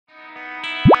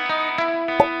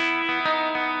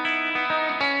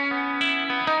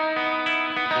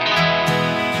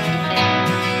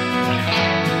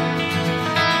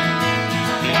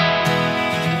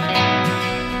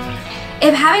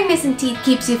If having missing teeth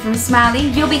keeps you from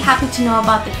smiling, you'll be happy to know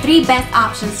about the 3 best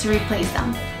options to replace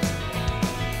them.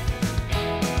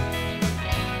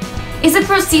 Is a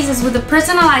prosthesis with a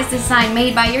personalized design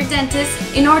made by your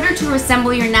dentist in order to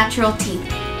resemble your natural teeth.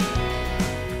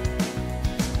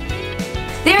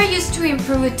 They are used to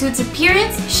improve a tooth's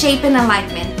appearance, shape, and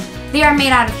alignment. They are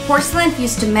made out of porcelain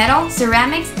fused to metal,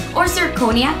 ceramics, or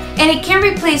zirconia, and it can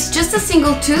replace just a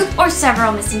single tooth or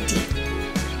several missing teeth.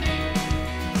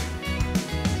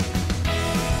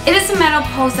 It is a metal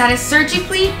post that is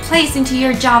surgically placed into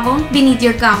your jawbone beneath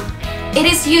your gum. It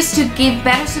is used to give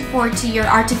better support to your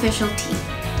artificial teeth.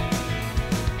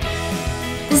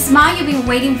 The smile you've been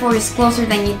waiting for is closer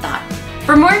than you thought.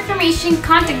 For more information,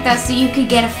 contact us so you could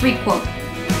get a free quote.